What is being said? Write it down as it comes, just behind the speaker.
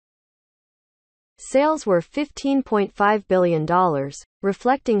Sales were $15.5 billion,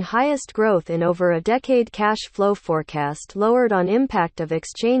 reflecting highest growth in over a decade. Cash flow forecast lowered on impact of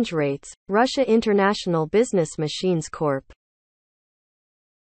exchange rates. Russia International Business Machines Corp.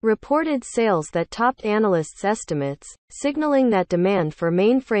 reported sales that topped analysts' estimates, signaling that demand for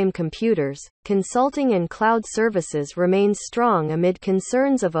mainframe computers, consulting and cloud services remains strong amid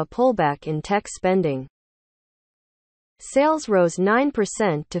concerns of a pullback in tech spending. Sales rose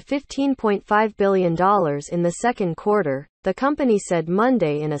 9% to $15.5 billion in the second quarter, the company said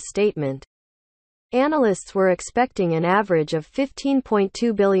Monday in a statement. Analysts were expecting an average of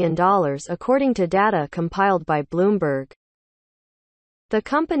 $15.2 billion according to data compiled by Bloomberg. The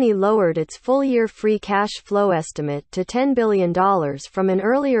company lowered its full-year free cash flow estimate to $10 billion from an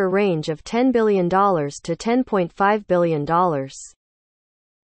earlier range of $10 billion to $10.5 billion.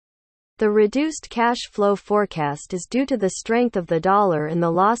 The reduced cash flow forecast is due to the strength of the dollar and the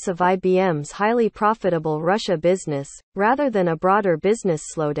loss of IBM's highly profitable Russia business, rather than a broader business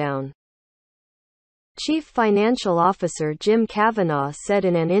slowdown. Chief Financial Officer Jim Kavanaugh said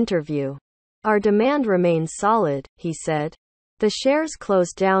in an interview, "Our demand remains solid," he said. The shares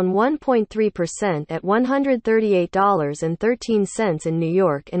closed down 1.3% at $138.13 in New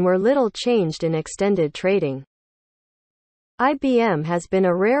York and were little changed in extended trading. IBM has been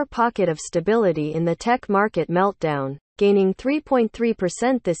a rare pocket of stability in the tech market meltdown, gaining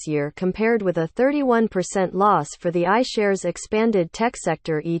 3.3% this year compared with a 31% loss for the iShares Expanded Tech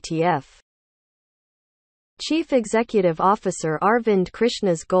Sector ETF. Chief Executive Officer Arvind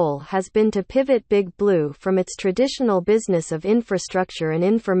Krishna's goal has been to pivot Big Blue from its traditional business of infrastructure and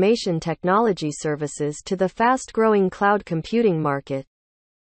information technology services to the fast-growing cloud computing market.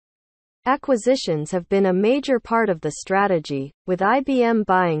 Acquisitions have been a major part of the strategy, with IBM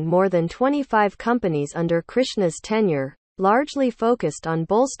buying more than 25 companies under Krishna's tenure, largely focused on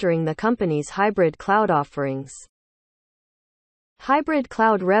bolstering the company's hybrid cloud offerings. Hybrid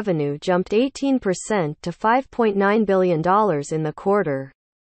cloud revenue jumped 18% to $5.9 billion in the quarter.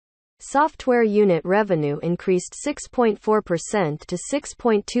 Software unit revenue increased 6.4% to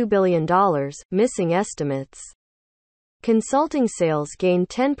 $6.2 billion, missing estimates. Consulting sales gained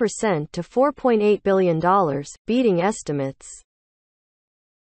 10% to $4.8 billion, beating estimates.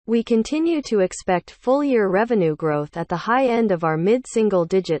 We continue to expect full-year revenue growth at the high end of our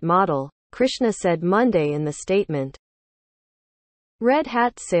mid-single-digit model, Krishna said Monday in the statement. Red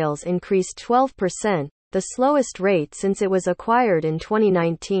Hat sales increased 12%, the slowest rate since it was acquired in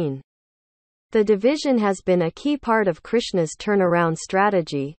 2019. The division has been a key part of Krishna's turnaround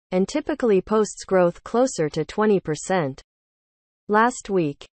strategy, and typically posts growth closer to 20%. Last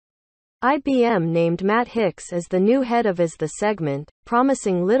week, IBM named Matt Hicks as the new head of the segment,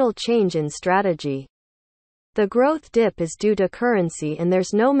 promising little change in strategy. The growth dip is due to currency and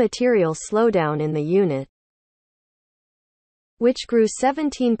there's no material slowdown in the unit, which grew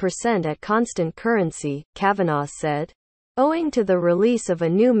 17% at constant currency, Kavanaugh said. Owing to the release of a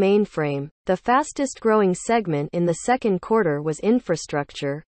new mainframe, the fastest-growing segment in the second quarter was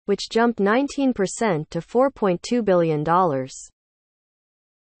infrastructure, which jumped 19% to $4.2 billion.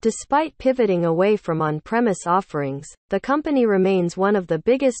 Despite pivoting away from on-premise offerings, the company remains one of the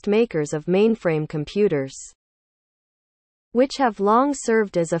biggest makers of mainframe computers, which have long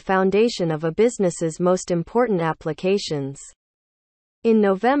served as a foundation of a business's most important applications. In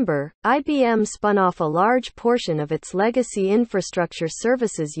November, IBM spun off a large portion of its legacy infrastructure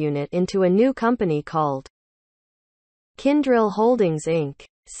services unit into a new company called Kyndryl Holdings Inc.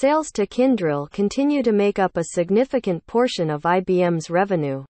 Sales to Kyndryl continue to make up a significant portion of IBM's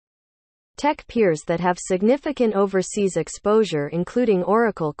revenue. Tech peers that have significant overseas exposure including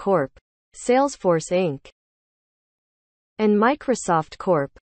Oracle Corp., Salesforce Inc., and Microsoft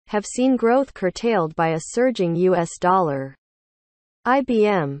Corp., have seen growth curtailed by a surging U.S. dollar.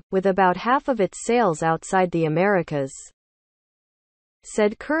 IBM, with about half of its sales outside the Americas,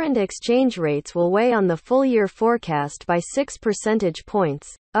 said current exchange rates will weigh on the full-year forecast by 6 percentage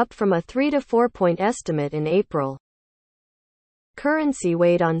points, up from a 3 to 4 point estimate in April. Currency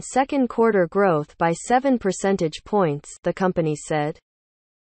weighed on second-quarter growth by 7 percentage points, the company said.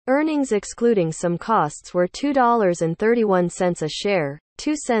 Earnings excluding some costs were $2.31 a share,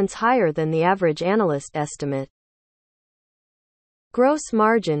 2 cents higher than the average analyst estimate. Gross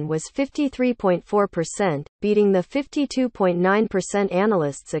margin was 53.4%, beating the 52.9%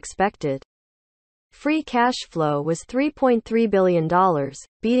 analysts expected. Free cash flow was $3.3 billion,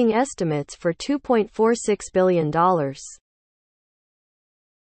 beating estimates for $2.46 billion.